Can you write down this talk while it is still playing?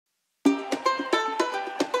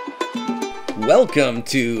Welcome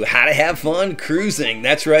to How to Have Fun Cruising.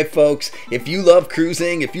 That's right, folks. If you love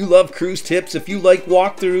cruising, if you love cruise tips, if you like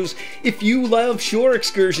walkthroughs, if you love shore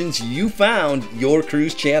excursions, you found your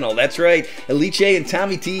cruise channel. That's right. Alice and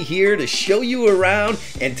Tommy T here to show you around,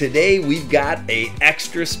 and today we've got an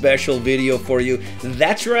extra special video for you.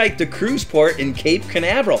 That's right, the cruise port in Cape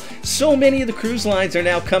Canaveral. So many of the cruise lines are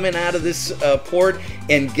now coming out of this port,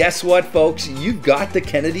 and guess what, folks? You've got the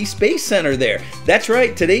Kennedy Space Center there. That's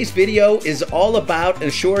right, today's video is all about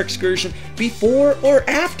a shore excursion before or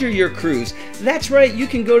after your cruise. That's right, you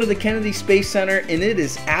can go to the Kennedy Space Center and it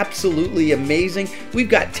is absolutely amazing. We've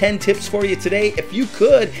got 10 tips for you today. If you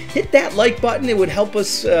could, hit that like button. It would help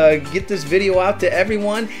us get this video out to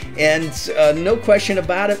everyone, and no question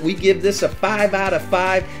about it, we give this a 5 out of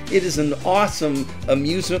 5. It is an awesome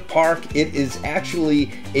amusement park. It is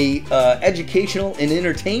actually a educational and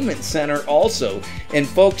entertainment center also, and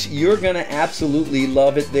folks, you're gonna absolutely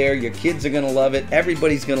love it there. Your kids are gonna love it.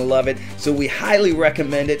 Everybody's gonna love it, so we highly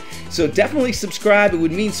recommend it. So definitely subscribe. It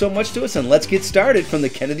would mean so much to us, and let's get started from the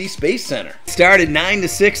Kennedy Space Center. Start at 9 to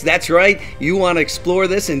 6. That's right, you want to explore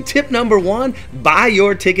this. And tip number 1, buy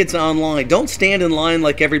your tickets online. Don't stand in line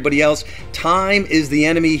like everybody else. Time is the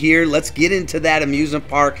enemy here. Let's get into that amusement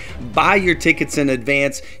park. Buy your tickets in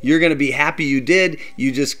advance. You're gonna be happy you did.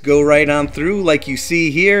 You just go right on through like you see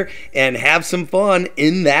here and have some fun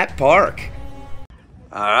in that park.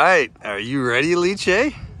 All right, are you ready,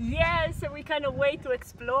 Alice? Yes, we cannot wait to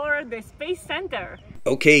explore the Space Center.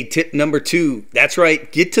 Okay, tip number 2. That's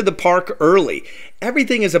right, get to the park early.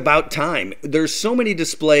 Everything is about time. There's so many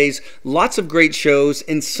displays, lots of great shows,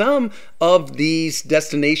 and some of these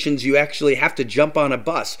destinations you actually have to jump on a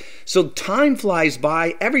bus. So time flies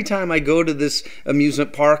by. Every time I go to this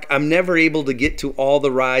amusement park, I'm never able to get to all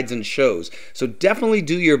the rides and shows. So definitely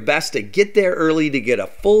do your best to get there early to get a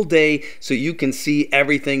full day so you can see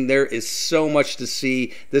everything. There is so much to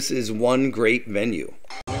see. This is one great venue.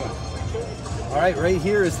 All right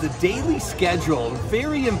here is the daily schedule.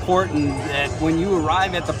 Very important that when you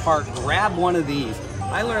arrive at the park, grab one of these.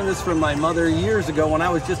 I learned this from my mother years ago when I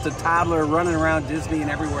was just a toddler running around Disney and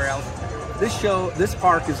everywhere else. This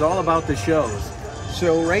park is all about the shows.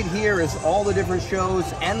 So right here is all the different shows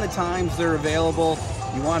and the times they're available.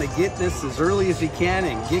 You want to get this as early as you can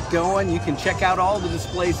and get going. You can check out all the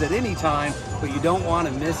displays at any time, but you don't want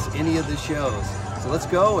to miss any of the shows. So let's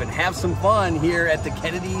go and have some fun here at the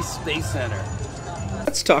Kennedy Space Center.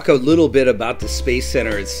 Let's talk a little bit about the Space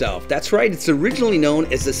Center itself. That's right, it's originally known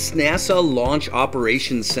as the NASA Launch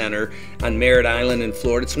Operations Center on Merritt Island in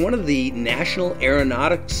Florida. It's one of the National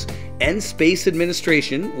Aeronautics and Space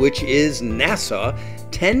Administration, which is NASA,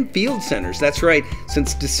 10 field centers. That's right,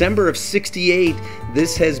 since December of '68,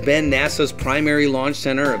 this has been NASA's primary launch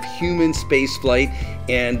center of human spaceflight,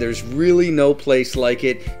 and there's really no place like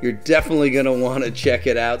it. You're definitely going to want to check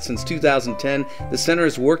it out. Since 2010, the center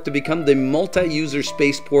has worked to become the multi-user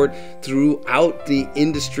spaceport throughout the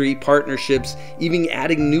industry partnerships, even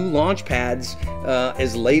adding new launch pads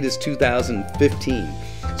as late as 2015.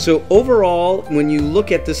 So overall, when you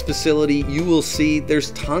look at this facility, you will see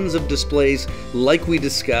there's tons of displays like we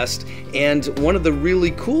discussed. And one of the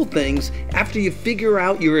really cool things, after you figure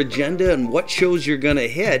out your agenda and what shows you're gonna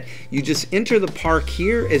hit, you just enter the park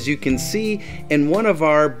here, as you can see. And one of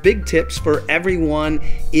our big tips for everyone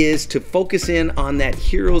is to focus in on that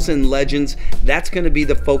Heroes and Legends. That's gonna be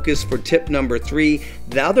the focus for tip number 3.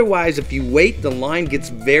 Otherwise, if you wait, the line gets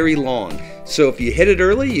very long. So if you hit it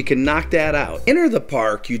early, you can knock that out. Enter the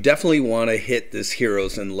park, you definitely want to hit this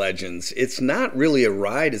Heroes and Legends. It's not really a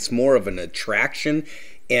ride, it's more of an attraction.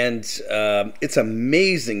 And it's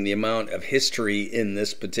amazing the amount of history in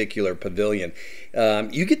this particular pavilion.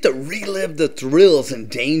 You get to relive the thrills and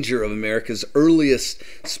danger of America's earliest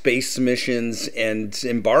space missions and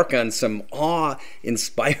embark on some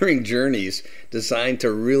awe-inspiring journeys designed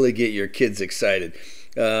to really get your kids excited.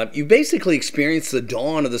 You basically experience the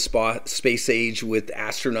dawn of the space age with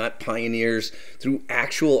astronaut pioneers through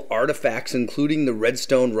actual artifacts, including the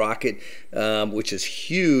Redstone rocket, which is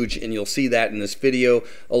huge, and you'll see that in this video,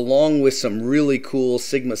 along with some really cool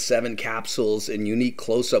Sigma 7 capsules and unique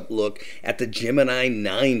close-up look at the Gemini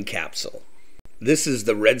 9 capsule. This is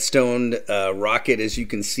the Redstone rocket, as you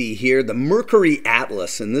can see here, the Mercury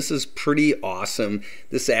Atlas, and this is pretty awesome.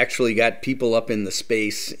 This actually got people up in the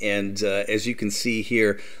space, and as you can see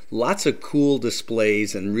here, lots of cool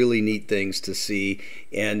displays and really neat things to see.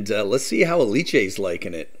 And let's see how Alice's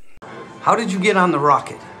liking it. How did you get on the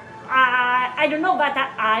rocket? I don't know, but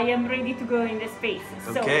I am ready to go in the space.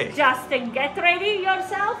 Okay. So just get ready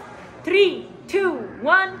yourself. 3, 2,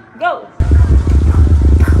 1, go.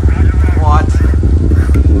 What?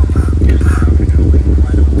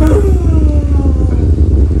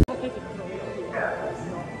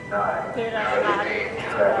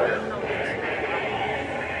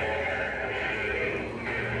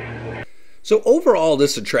 So overall,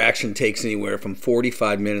 this attraction takes anywhere from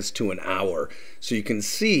 45 minutes to an hour. So you can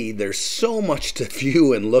see there's so much to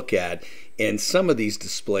view and look at. And some of these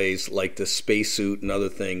displays, like the spacesuit and other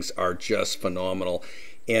things, are just phenomenal.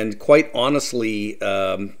 And quite honestly,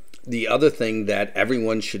 the other thing that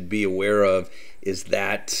everyone should be aware of is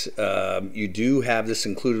that you do have this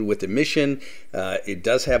included with admission. It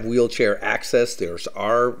does have wheelchair access. There's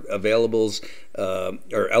elevators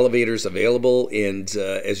available, and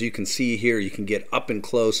as you can see here, you can get up and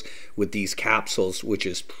close with these capsules, which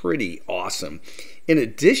is pretty awesome. In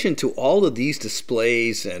addition to all of these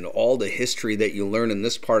displays and all the history that you learn in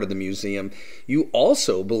this part of the museum, you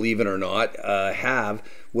also, believe it or not, have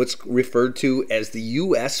what's referred to as the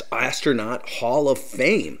U.S. Astronaut Hall of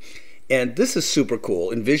Fame. And this is super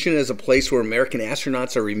cool. Envisioned as a place where American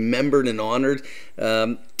astronauts are remembered and honored.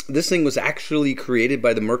 This thing was actually created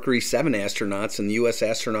by the Mercury 7 astronauts, and the U.S.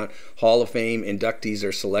 Astronaut Hall of Fame inductees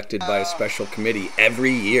are selected by a special committee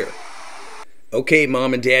every year. Okay,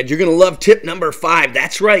 Mom and Dad, you're going to love tip number 5.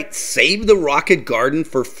 That's right, save the rocket garden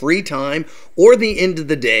for free time or the end of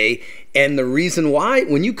the day. And the reason why,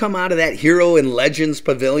 when you come out of that Hero and Legends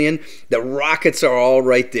pavilion, the rockets are all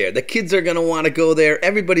right there. The kids are going to want to go there.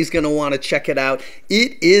 Everybody's going to want to check it out.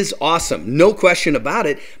 It is awesome, no question about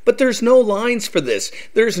it, but there's no lines for this.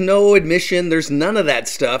 There's no admission. There's none of that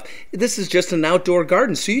stuff. This is just an outdoor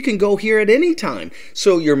garden, so you can go here at any time.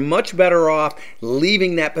 So you're much better off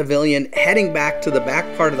leaving that pavilion, heading back to the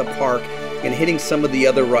back part of the park, and hitting some of the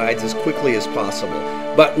other rides as quickly as possible.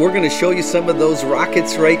 But we're going to show you some of those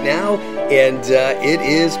rockets right now, and it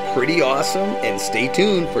is pretty awesome. And stay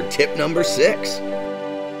tuned for tip number 6.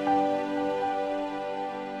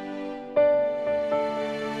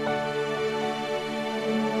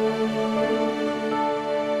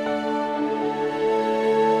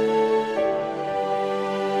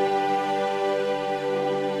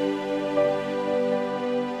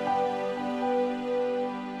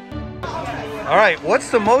 All right, what's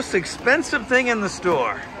the most expensive thing in the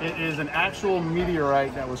store? It is an actual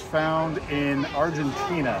meteorite that was found in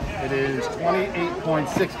Argentina. It is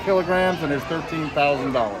 28.6 kilograms and is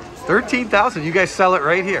 $13,000. $13,000. You guys sell it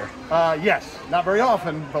right here? Yes, not very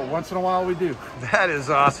often, but once in a while we do. That is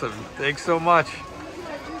awesome. Thanks so much.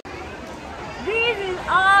 This is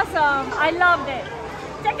awesome. I loved it.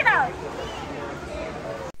 Check it out.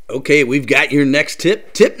 Okay, we've got your next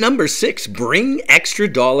tip. Tip number 6, bring extra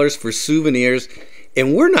dollars for souvenirs.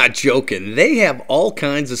 And we're not joking. They have all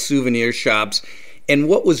kinds of souvenir shops. And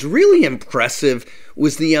what was really impressive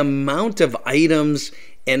was the amount of items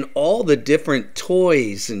and all the different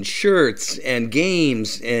toys and shirts and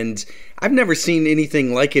games. And I've never seen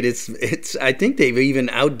anything like it. It's I think they've even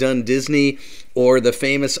outdone Disney or the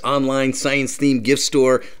famous online science-themed gift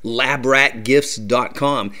store,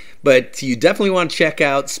 labratgifts.com. But you definitely want to check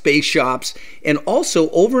out Space Shops. And also,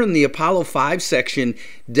 over in the Apollo 5 section,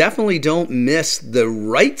 definitely don't miss the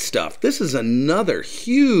Right Stuff. This is another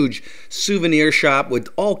huge souvenir shop with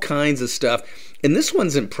all kinds of stuff. And this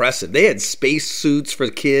one's impressive. They had space suits for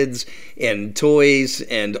kids and toys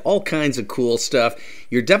and all kinds of cool stuff.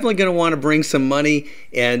 You're definitely going to want to bring some money,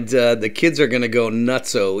 and the kids are going to go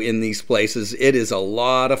nutso in these places. It is a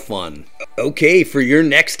lot of fun. Okay, for your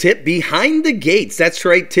next tip, behind the gates. That's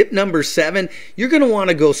right, tip number 7. You're going to want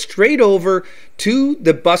to go straight over to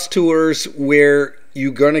the bus tours where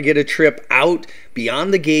you're going to get a trip out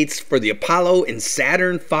beyond the gates for the Apollo and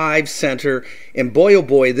Saturn V Center. And boy, oh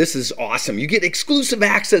boy, this is awesome. You get exclusive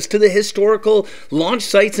access to the historical launch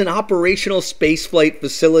sites and operational spaceflight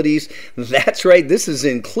facilities. That's right, this is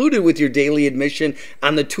included with your daily admission.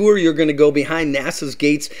 On the tour, you're going to go behind NASA's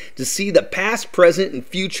gates to see the past, present, and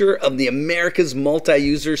future of the America's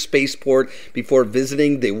multi-user spaceport before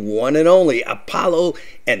visiting the one and only Apollo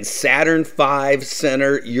and Saturn V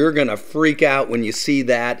Center. You're going to freak out when you see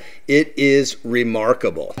that. It is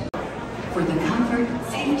remarkable. For the comfort,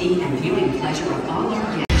 safety, and viewing pleasure of all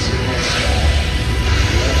our guests.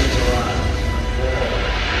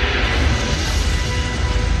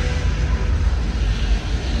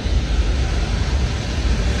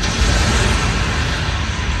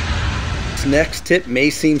 This next tip may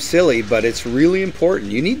seem silly, but it's really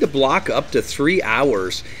important. You need to block up to 3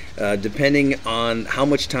 hours, depending on how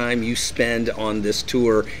much time you spend on this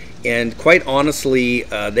tour. And quite honestly,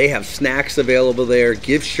 they have snacks available there,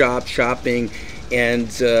 gift shop, shopping, and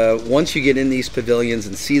once you get in these pavilions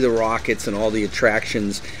and see the rockets and all the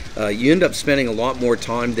attractions, you end up spending a lot more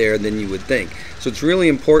time there than you would think. So it's really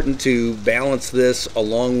important to balance this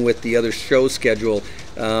along with the other show schedule.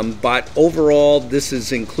 But overall, this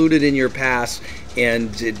is included in your pass,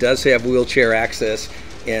 and it does have wheelchair access,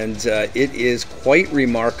 and it is quite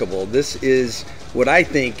remarkable. This is what I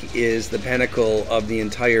think is the pinnacle of the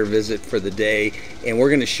entire visit for the day. And we're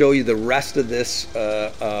going to show you the rest of this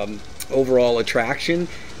overall attraction,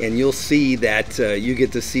 and you'll see that you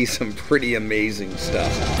get to see some pretty amazing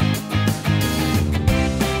stuff.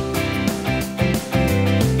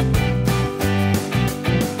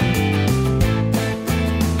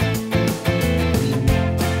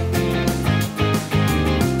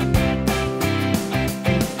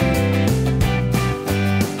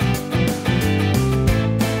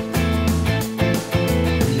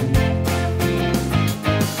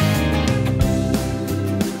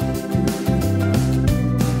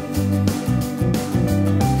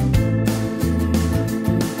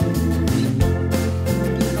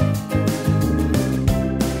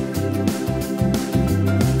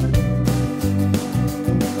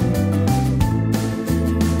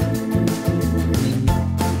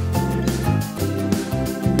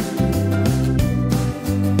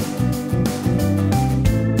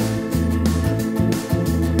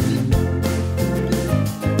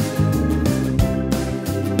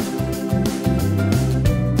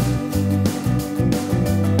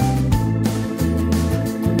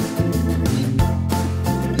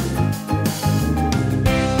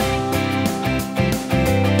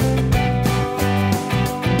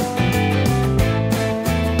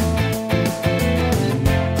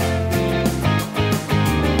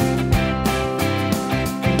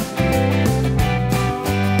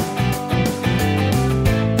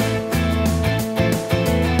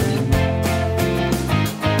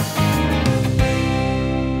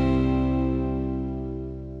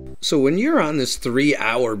 So when you're on this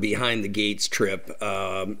 3-hour behind the gates trip,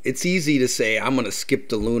 it's easy to say, I'm going to skip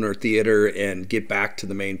the Lunar Theater and get back to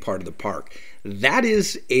the main part of the park. That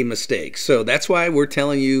is a mistake. So that's why we're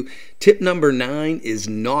telling you tip number 9 is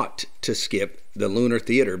not to skip the Lunar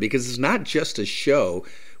Theater, because it's not just a show,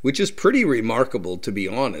 which is pretty remarkable, to be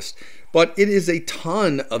honest, but it is a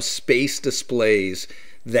ton of space displays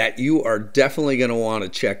that you are definitely going to want to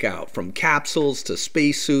check out, from capsules to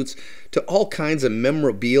spacesuits to all kinds of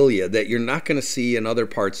memorabilia that you're not going to see in other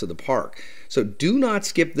parts of the park. So do not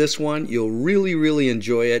skip this one. You'll really, really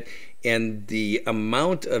enjoy it. And the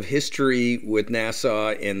amount of history with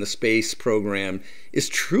NASA and the space program is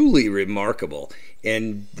truly remarkable.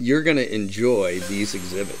 And you're going to enjoy these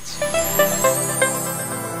exhibits.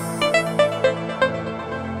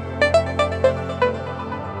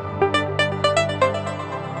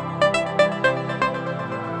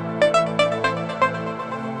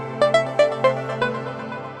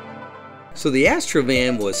 So the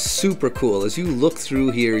Astrovan was super cool. As you look through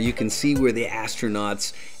here, you can see where the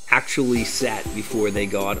astronauts actually sat before they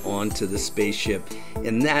got onto the spaceship,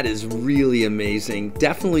 and that is really amazing.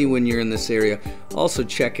 Definitely when you're in this area, also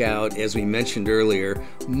check out, as we mentioned earlier,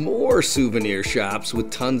 more souvenir shops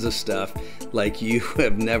with tons of stuff like you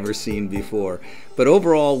have never seen before. But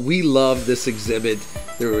overall, we love this exhibit.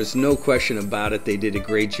 There was no question about it. They did a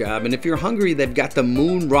great job. And if you're hungry, they've got the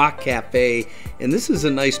Moon Rock Cafe. And this is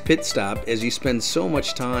a nice pit stop as you spend so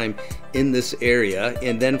much time in this area.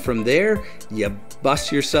 And then from there, you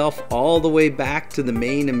bus yourself all the way back to the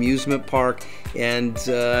main amusement park. And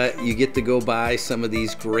you get to go by some of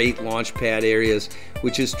these great launch pad areas,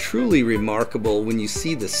 which is truly remarkable when you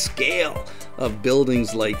see the scale of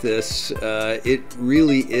buildings like this. It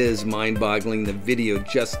really is mind-boggling. The video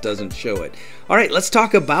just doesn't show it. All right, let's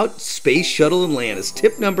talk about Space Shuttle Atlantis.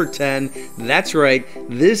 Tip number 10, that's right,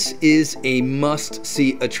 this is a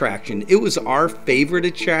must-see attraction. It was our favorite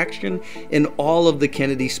attraction in all of the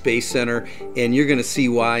Kennedy Space Center, and you're gonna see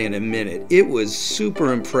why in a minute. It was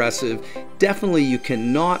super impressive. Definitely you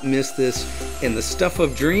cannot miss this. And the Stuff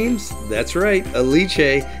of Dreams, that's right, Alice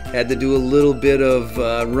had to do a little bit of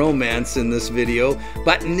romance in this video.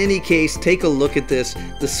 But in any case, take a look at this.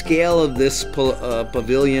 The scale of this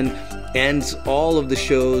pavilion and all of the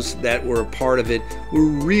shows that were a part of it were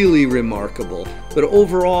really remarkable. But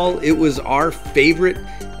overall, it was our favorite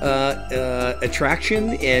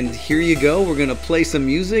attraction, and here you go. We're gonna play some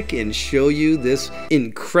music and show you this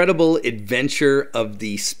incredible adventure of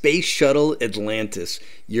the Space Shuttle Atlantis.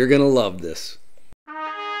 You're gonna love this.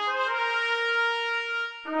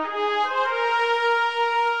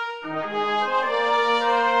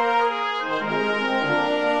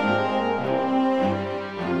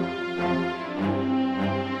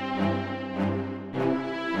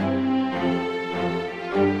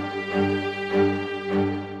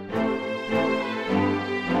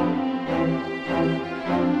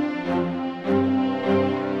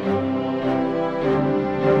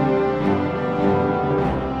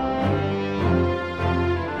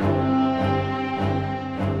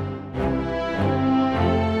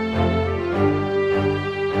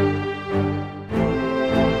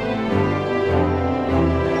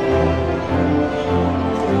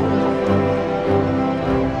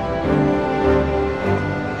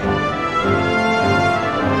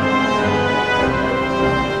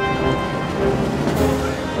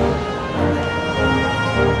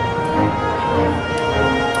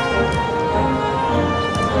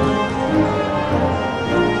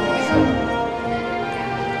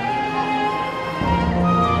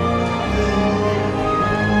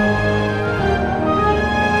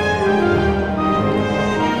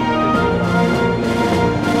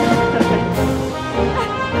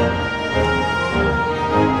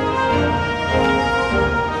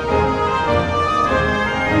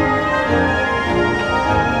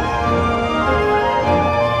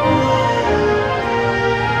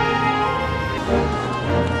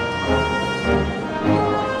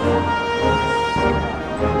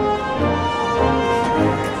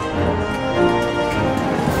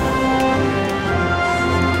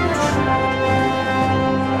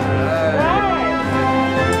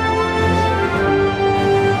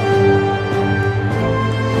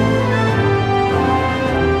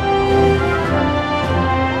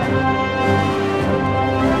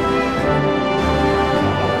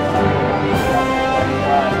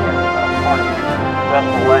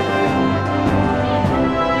 vessel legacy.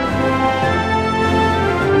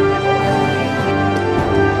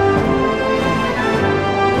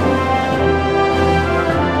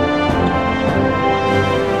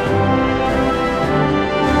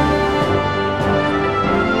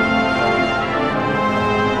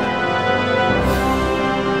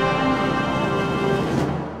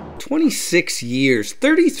 "26 years,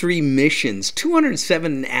 33 missions,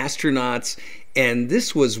 207 astronauts, and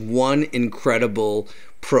this was one incredible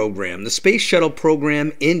program. The Space Shuttle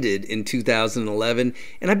program ended in 2011,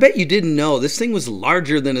 and I bet you didn't know this thing was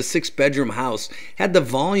larger than a 6-bedroom house, had the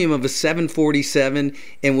volume of a 747,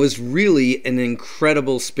 and was really an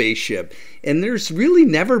incredible spaceship. And there's really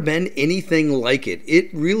never been anything like it. It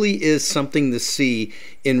really is something to see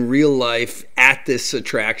in real life at this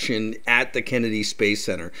attraction at the Kennedy Space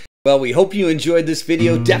Center. Well, we hope you enjoyed this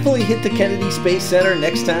video. Definitely hit the Kennedy Space Center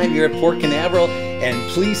next time you're at Port Canaveral. And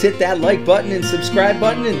please hit that like button and subscribe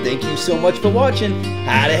button. And thank you so much for watching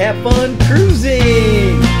How to Have Fun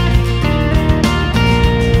Cruising.